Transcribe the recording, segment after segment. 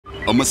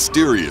A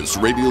mysterious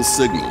radio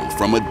signal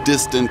from a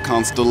distant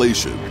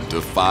constellation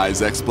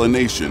defies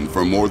explanation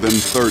for more than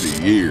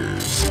 30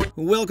 years.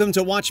 Welcome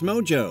to Watch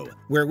Mojo,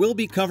 where we'll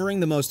be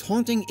covering the most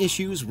haunting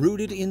issues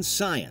rooted in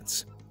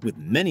science, with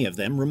many of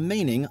them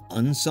remaining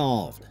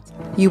unsolved.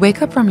 You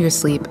wake up from your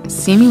sleep,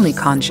 seemingly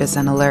conscious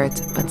and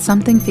alert, but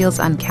something feels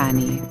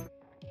uncanny.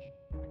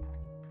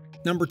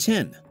 Number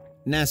 10.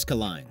 Nazca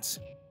Lines.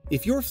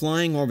 If you're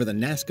flying over the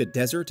Nazca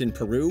Desert in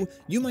Peru,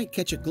 you might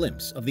catch a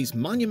glimpse of these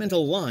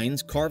monumental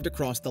lines carved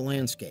across the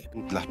landscape.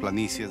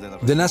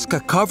 The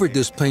Nazca covered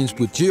these plains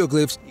with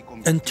geoglyphs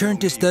and turned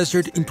this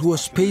desert into a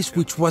space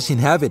which was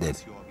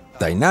inhabited,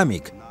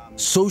 dynamic,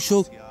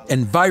 social,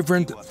 and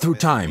vibrant through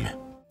time.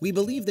 We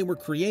believe they were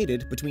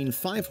created between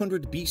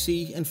 500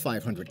 BC and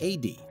 500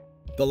 AD.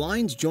 The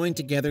lines joined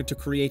together to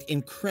create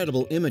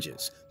incredible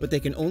images, but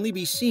they can only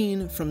be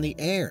seen from the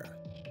air.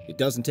 It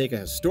doesn't take a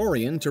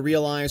historian to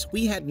realize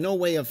we had no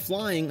way of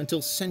flying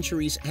until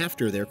centuries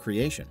after their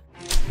creation.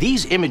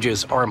 These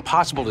images are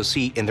impossible to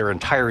see in their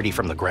entirety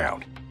from the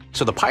ground.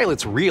 So the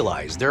pilots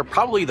realized they're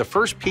probably the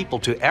first people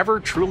to ever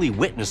truly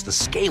witness the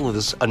scale of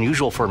this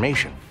unusual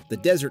formation. The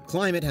desert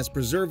climate has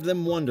preserved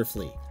them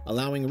wonderfully,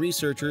 allowing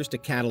researchers to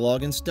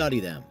catalog and study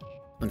them.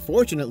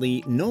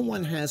 Unfortunately, no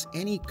one has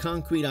any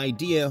concrete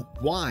idea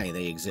why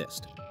they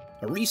exist.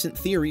 A recent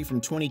theory from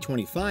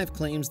 2025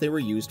 claims they were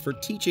used for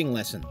teaching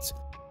lessons,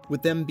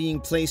 with them being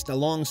placed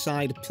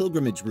alongside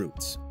pilgrimage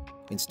routes.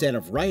 Instead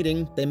of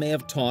writing, they may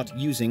have taught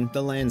using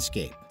the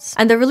landscape.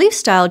 And the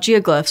relief-style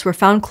geoglyphs were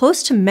found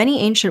close to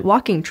many ancient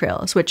walking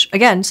trails, which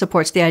again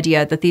supports the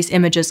idea that these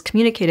images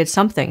communicated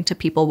something to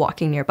people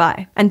walking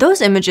nearby. And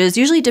those images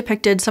usually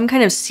depicted some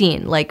kind of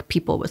scene, like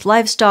people with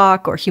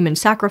livestock or human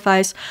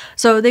sacrifice,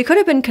 so they could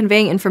have been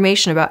conveying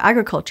information about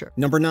agriculture.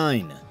 Number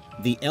 9.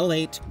 The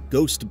L8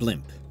 Ghost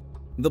Blimp.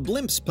 The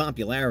blimp's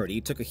popularity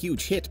took a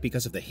huge hit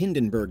because of the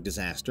Hindenburg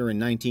disaster in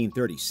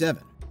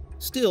 1937.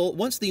 Still,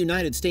 once the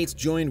United States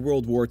joined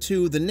World War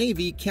II, the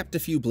Navy kept a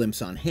few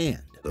blimps on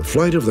hand. The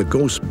flight of the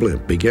Ghost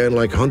Blimp began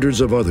like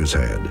hundreds of others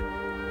had.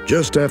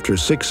 Just after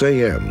 6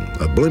 a.m.,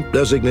 a blimp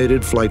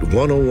designated Flight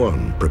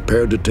 101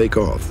 prepared to take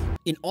off.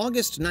 In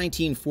August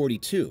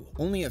 1942,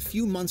 only a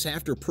few months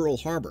after Pearl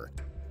Harbor,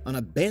 an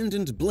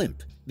abandoned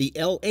blimp, the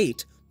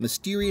L8,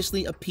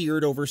 mysteriously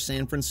appeared over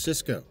San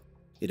Francisco.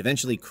 It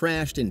eventually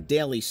crashed in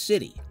Daly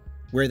City,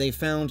 where they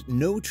found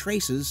no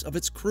traces of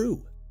its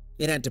crew.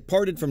 It had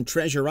departed from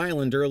Treasure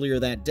Island earlier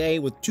that day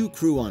with 2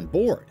 crew on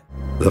board.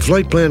 The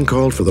flight plan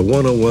called for the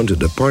 101 to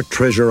depart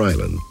Treasure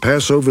Island,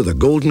 pass over the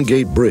Golden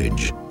Gate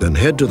Bridge, then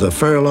head to the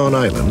Farallon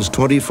Islands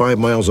 25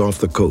 miles off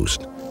the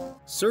coast.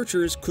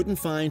 Searchers couldn't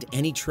find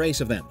any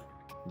trace of them.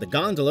 The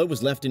gondola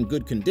was left in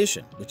good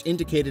condition, which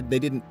indicated they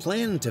didn't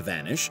plan to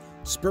vanish,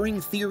 spurring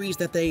theories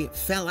that they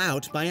fell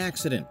out by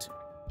accident.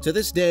 To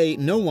this day,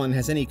 no one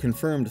has any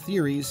confirmed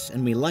theories,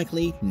 and we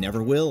likely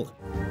never will.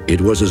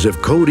 It was as if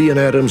Cody and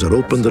Adams had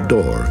opened the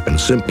door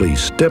and simply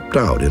stepped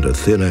out into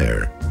thin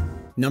air.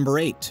 Number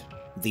 8.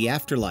 The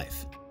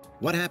afterlife.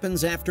 What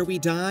happens after we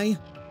die?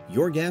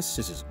 Your guess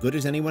is as good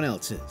as anyone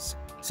else's,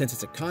 since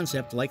it's a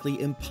concept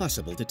likely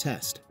impossible to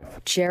test.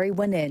 Jerry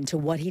went into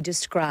what he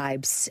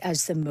describes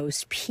as the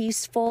most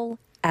peaceful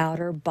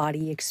outer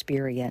body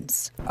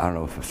experience. I don't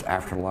know if it's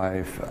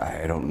afterlife,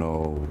 I don't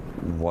know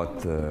what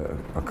the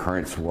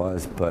occurrence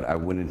was, but I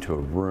went into a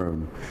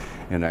room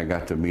and I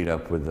got to meet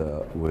up with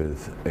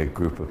a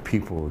group of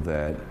people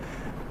that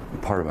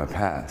part of my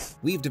past.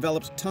 We've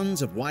developed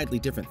tons of widely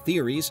different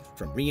theories,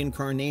 from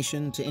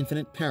reincarnation to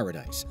infinite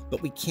paradise,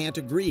 but we can't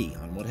agree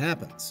on what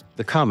happens.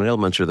 The common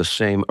elements are the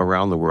same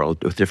around the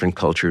world with different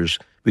cultures.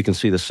 We can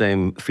see the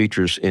same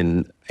features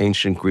in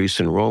ancient Greece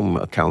and Rome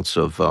accounts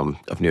of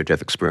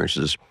near-death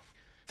experiences.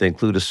 They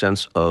include a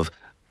sense of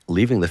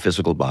leaving the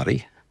physical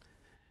body,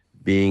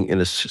 being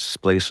in a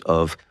place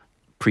of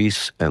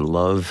peace and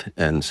love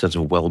and sense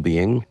of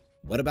well-being.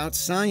 What about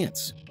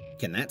science?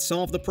 Can that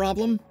solve the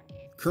problem?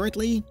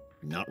 Currently,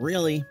 not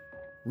really.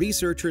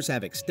 Researchers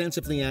have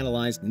extensively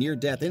analyzed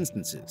near-death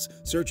instances,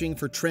 searching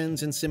for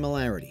trends and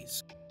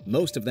similarities.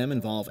 Most of them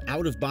involve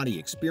out-of-body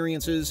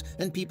experiences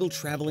and people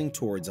traveling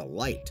towards a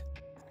light.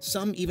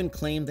 Some even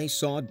claim they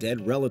saw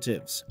dead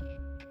relatives.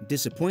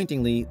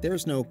 Disappointingly,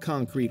 there's no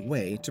concrete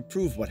way to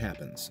prove what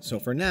happens, so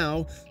for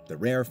now, the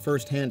rare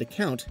first-hand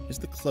account is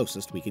the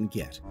closest we can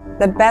get.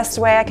 The best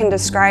way I can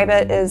describe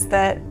it is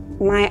that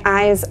my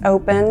eyes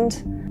opened,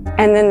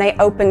 and then they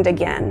opened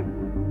again.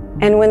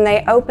 And when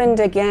they opened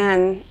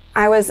again,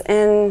 I was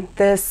in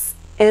this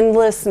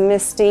endless,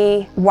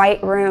 misty,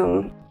 white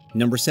room.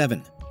 Number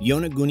 7.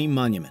 Yonauni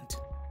Monument.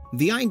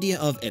 The idea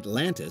of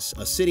Atlantis,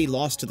 a city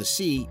lost to the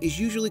sea, is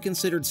usually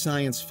considered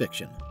science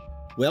fiction.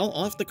 Well,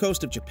 off the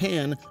coast of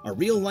Japan, a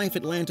real-life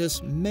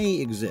Atlantis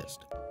may exist.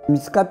 見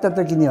つかった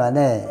時には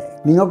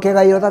ね、身の毛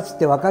がよだつっ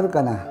てわかる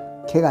かな？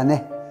毛が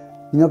ね、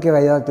身の毛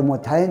がよだっても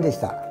う大変でし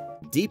た。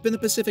Deep in the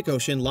Pacific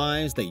Ocean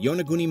lies the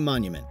Yonauni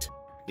Monument.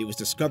 It was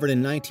discovered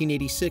in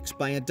 1986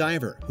 by a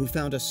diver who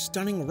found a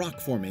stunning rock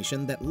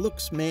formation that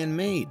looks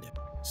man-made.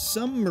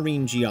 Some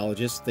marine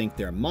geologists think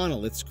they're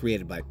monoliths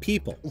created by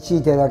people. 石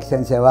井輝明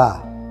先生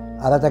は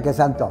荒竹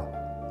さんと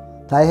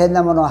大変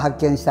なものを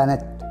発見したね。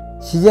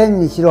自然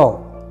にしろ、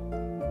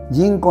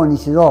人工に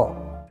しろ。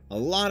A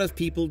lot of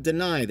people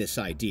deny this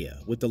idea,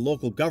 with the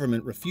local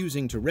government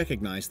refusing to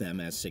recognize them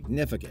as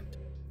significant.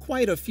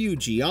 Quite a few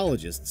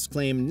geologists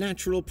claim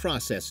natural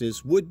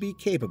processes would be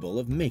capable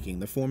of making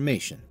the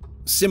formation.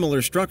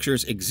 Similar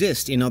structures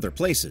exist in other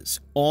places,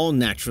 all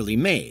naturally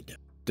made.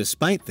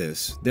 Despite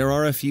this, there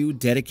are a few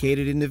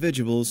dedicated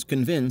individuals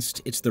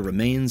convinced it's the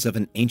remains of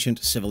an ancient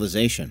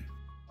civilization.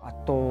 圧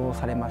倒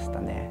されました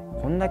ね。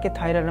こんだけ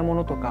平らなも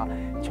のとか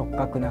直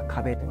角な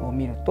壁を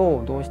見る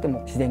とどうして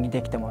も自然に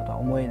できたものとは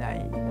思えな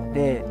いの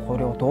で、こ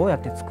れをどうや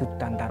って作っ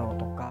たんだろう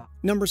とか。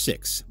Number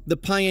 6. The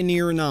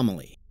Pioneer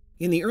Anomaly.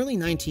 In the early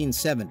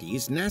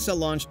 1970s, NASA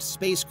launched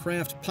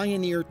spacecraft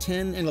Pioneer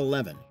 10 and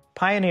 11.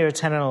 Pioneer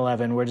 10 and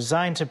 11 were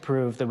designed to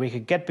prove that we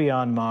could get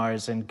beyond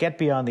Mars and get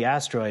beyond the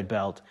asteroid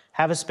belt,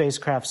 have a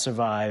spacecraft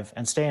survive,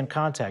 and stay in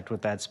contact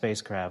with that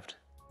spacecraft.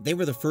 They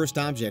were the first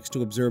objects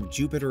to observe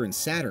Jupiter and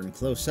Saturn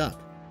close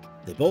up.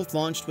 They both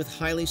launched with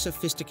highly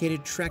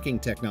sophisticated tracking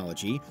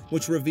technology,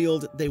 which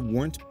revealed they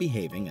weren't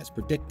behaving as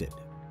predicted.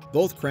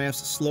 Both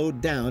crafts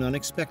slowed down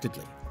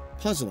unexpectedly,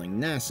 puzzling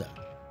NASA,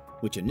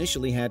 which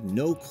initially had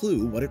no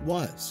clue what it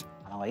was.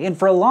 And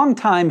for a long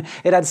time,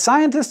 it had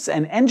scientists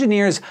and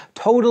engineers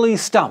totally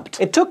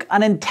stumped. It took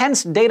an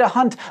intense data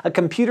hunt, a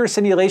computer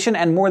simulation,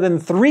 and more than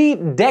 3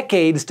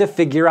 decades to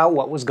figure out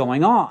what was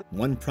going on.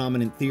 One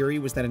prominent theory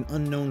was that an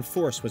unknown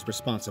force was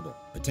responsible,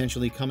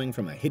 potentially coming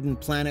from a hidden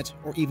planet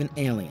or even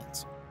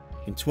aliens.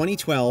 In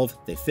 2012,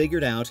 they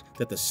figured out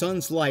that the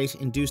sun's light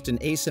induced an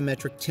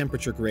asymmetric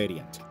temperature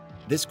gradient.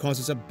 This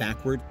causes a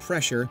backward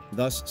pressure,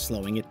 thus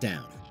slowing it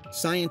down.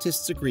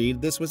 Scientists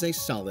agreed this was a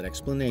solid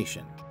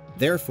explanation.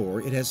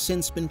 Therefore, it has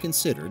since been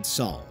considered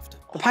solved.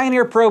 The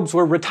Pioneer probes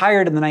were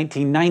retired in the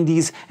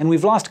 1990s, and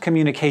we've lost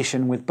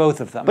communication with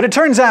both of them. But it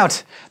turns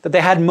out that they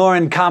had more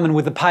in common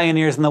with the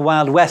pioneers in the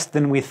Wild West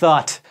than we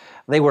thought.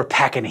 They were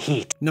packing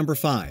heat. Number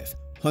 5.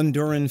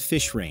 Honduran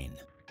fish rain.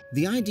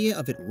 The idea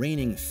of it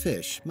raining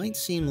fish might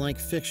seem like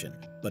fiction,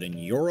 but in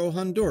Euro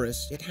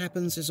Honduras, it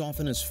happens as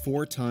often as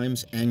 4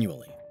 times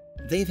annually.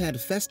 They've had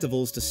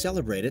festivals to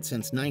celebrate it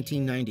since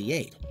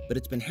 1998, but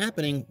it's been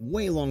happening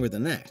way longer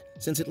than that,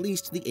 since at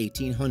least the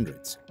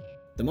 1800s.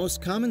 The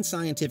most common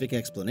scientific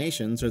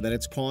explanations are that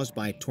it's caused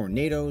by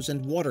tornadoes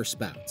and water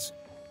spouts.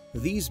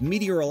 These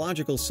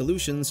meteorological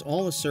solutions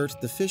all assert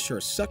the fish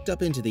are sucked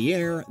up into the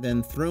air,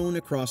 then thrown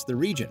across the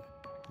region.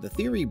 The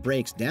theory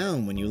breaks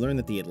down when you learn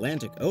that the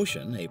Atlantic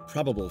Ocean, a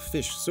probable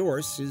fish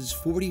source, is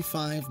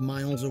 45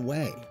 miles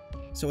away.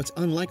 So it's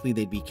unlikely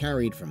they'd be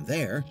carried from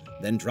there,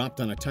 then dropped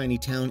on a tiny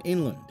town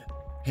inland.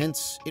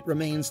 Hence, it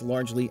remains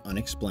largely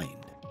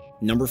unexplained.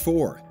 Number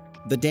 4.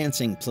 The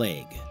dancing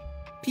plague.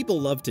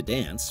 People love to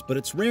dance, but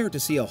it's rare to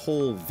see a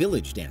whole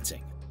village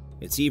dancing.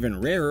 It's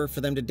even rarer for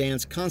them to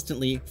dance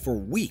constantly for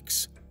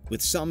weeks,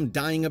 with some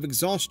dying of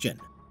exhaustion.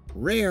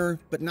 Rare,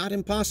 but not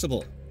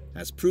impossible,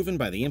 as proven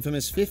by the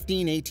infamous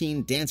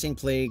 1518 dancing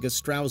plague of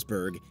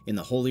Strasbourg in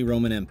the Holy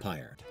Roman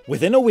Empire.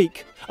 Within a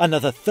week,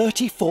 another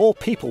 34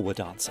 people were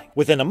dancing.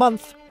 Within a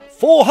month,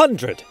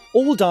 400,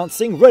 all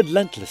dancing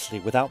relentlessly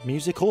without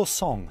music or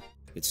song.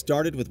 It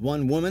started with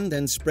one woman,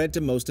 then spread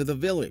to most of the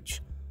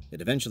village. It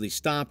eventually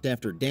stopped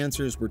after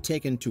dancers were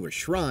taken to a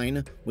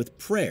shrine, with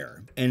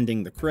prayer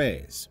ending the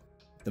craze.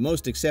 The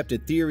most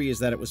accepted theory is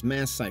that it was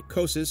mass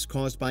psychosis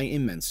caused by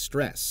immense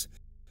stress.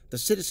 The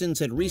citizens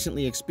had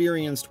recently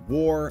experienced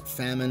war,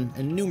 famine,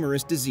 and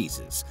numerous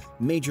diseases,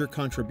 major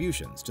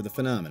contributions to the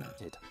phenomena.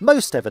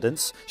 Most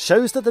evidence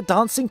shows that the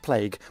dancing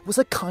plague was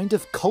a kind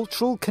of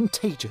cultural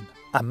contagion.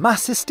 A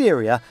mass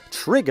hysteria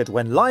triggered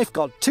when life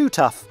got too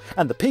tough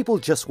and the people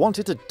just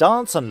wanted to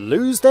dance and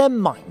lose their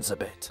minds a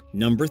bit.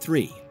 Number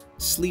 3.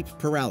 Sleep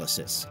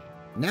paralysis.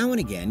 Now and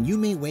again, you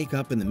may wake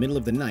up in the middle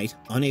of the night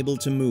unable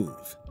to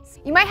move.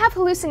 You might have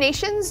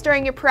hallucinations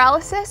during your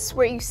paralysis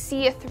where you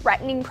see a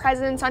threatening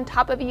presence on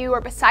top of you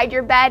or beside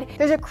your bed.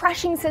 There's a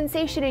crushing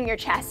sensation in your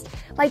chest,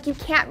 like you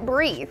can't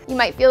breathe. You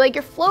might feel like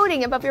you're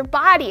floating above your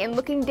body and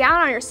looking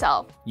down on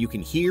yourself. You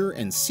can hear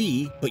and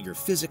see, but you're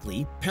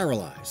physically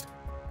paralyzed.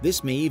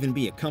 This may even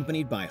be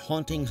accompanied by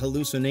haunting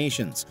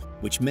hallucinations,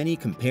 which many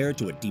compare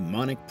to a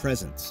demonic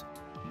presence.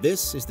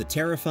 This is the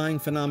terrifying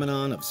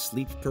phenomenon of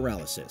sleep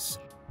paralysis.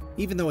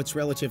 Even though it's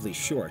relatively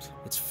short,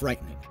 it's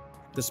frightening.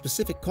 The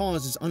specific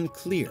cause is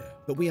unclear,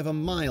 but we have a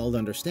mild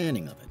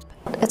understanding of it.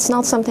 It's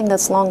not something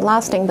that's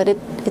long-lasting, but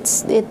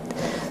it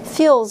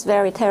feels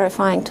very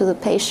terrifying to the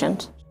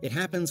patient. It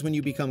happens when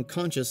you become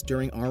conscious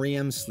during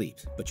REM sleep,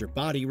 but your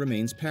body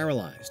remains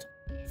paralyzed.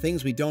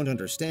 Things we don't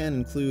understand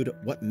include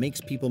what makes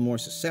people more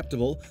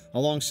susceptible,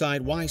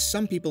 alongside why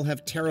some people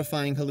have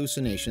terrifying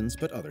hallucinations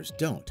but others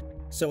don't.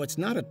 So it's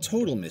not a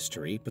total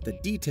mystery, but the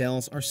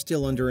details are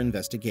still under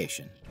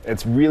investigation.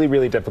 It's really,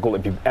 really difficult.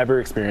 If you've ever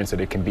experienced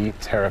it, it can be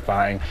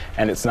terrifying,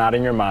 and it's not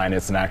in your mind,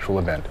 it's an actual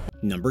event.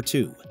 Number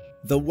 2.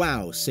 The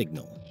wow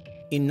signal.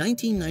 In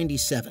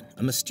 1997,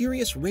 a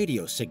mysterious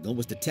radio signal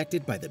was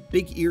detected by the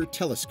Big Ear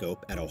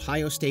telescope at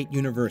Ohio State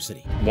University.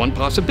 One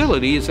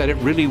possibility is that it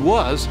really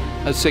was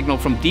a signal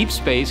from deep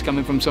space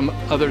coming from some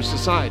other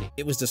society.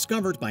 It was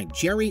discovered by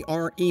Jerry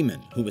R.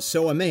 Eman, who was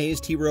so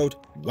amazed he wrote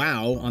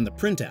 "Wow" on the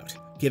printout,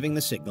 giving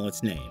the signal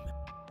its name.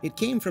 It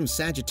came from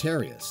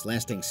Sagittarius,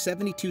 lasting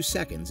 72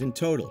 seconds in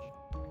total.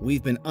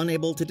 We've been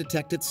unable to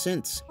detect it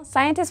since.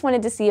 Scientists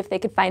wanted to see if they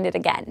could find it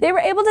again. They were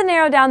able to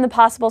narrow down the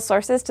possible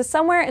sources to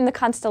somewhere in the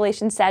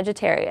constellation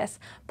Sagittarius,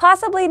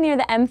 possibly near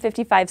the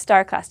M55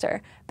 star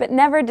cluster, but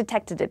never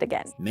detected it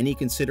again. Many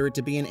consider it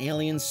to be an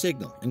alien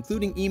signal,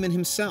 including Eman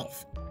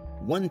himself.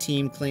 One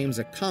team claims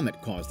a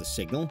comet caused the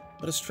signal,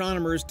 but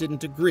astronomers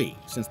didn't agree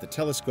since the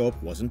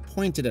telescope wasn't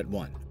pointed at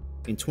one.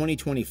 In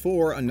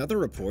 2024, another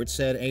report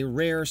said a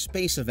rare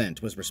space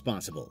event was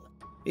responsible.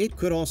 It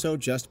could also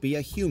just be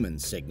a human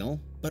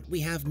signal, but we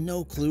have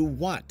no clue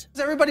what.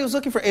 Everybody was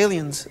looking for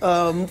aliens.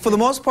 For the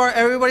most part,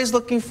 everybody's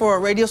looking for a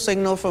radio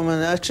signal from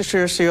an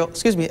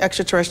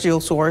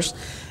extraterrestrial source,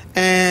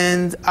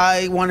 and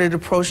I wanted to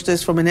approach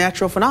this from a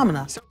natural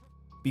phenomena.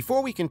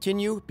 Before we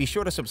continue, be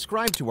sure to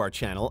subscribe to our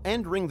channel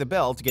and ring the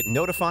bell to get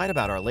notified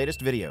about our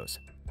latest videos.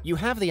 You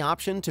have the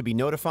option to be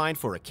notified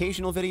for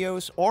occasional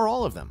videos or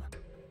all of them.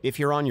 If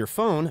you're on your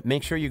phone,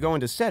 make sure you go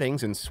into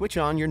Settings and switch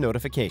on your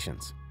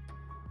notifications.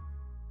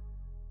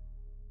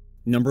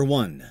 Number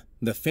 1.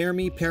 The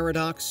Fairmy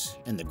Paradox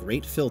and the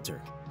Great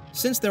Filter.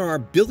 Since there are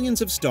billions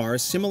of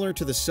stars similar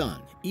to the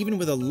Sun, even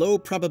with a low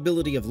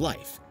probability of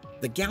life,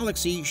 the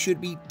galaxy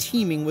should be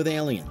teeming with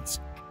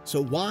aliens.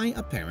 So why,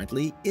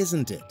 apparently,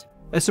 isn't it?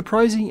 As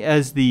surprising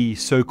as the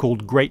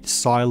so-called Great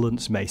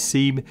Silence may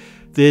seem,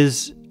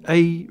 there's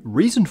a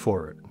reason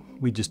for it.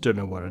 We just don't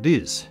know what it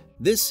is.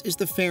 This is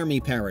the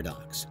Fairmy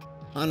Paradox.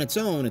 On its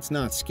own, it's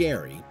not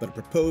scary, but a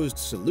proposed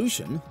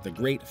solution, the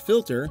Great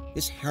Filter,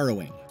 is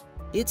harrowing.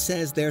 It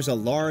says there's a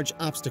large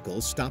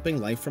obstacle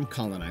stopping life from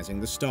colonizing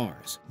the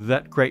stars.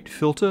 That great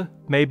filter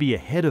may be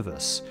ahead of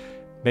us.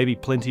 Maybe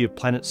plenty of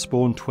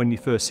planet-spawned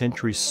 21st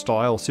century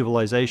style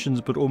civilizations,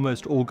 but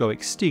almost all go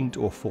extinct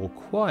or fall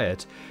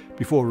quiet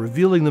before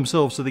revealing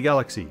themselves to the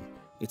galaxy.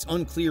 It's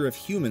unclear if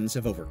humans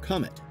have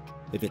overcome it.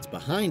 If it's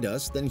behind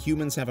us, then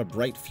humans have a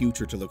bright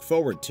future to look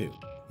forward to.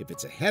 If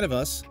it's ahead of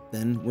us,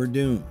 then we're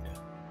doomed.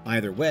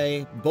 Either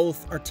way,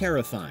 both are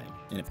terrifying,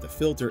 and if the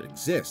filter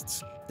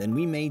exists, then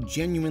we may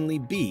genuinely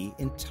be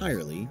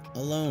entirely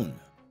alone.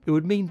 It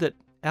would mean that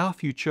our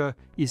future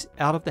is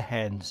out of the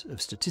hands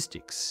of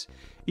statistics.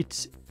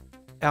 It's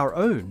our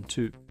own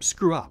to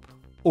screw up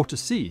or to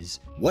seize.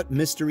 What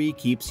mystery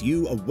keeps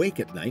you awake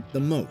at night the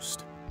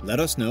most? Let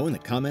us know in the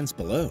comments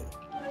below.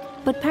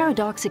 But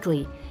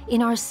paradoxically,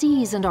 in our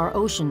seas and our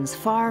oceans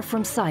far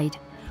from sight,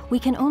 we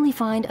can only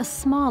find a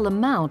small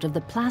amount of the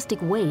plastic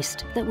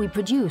waste that we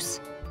produce.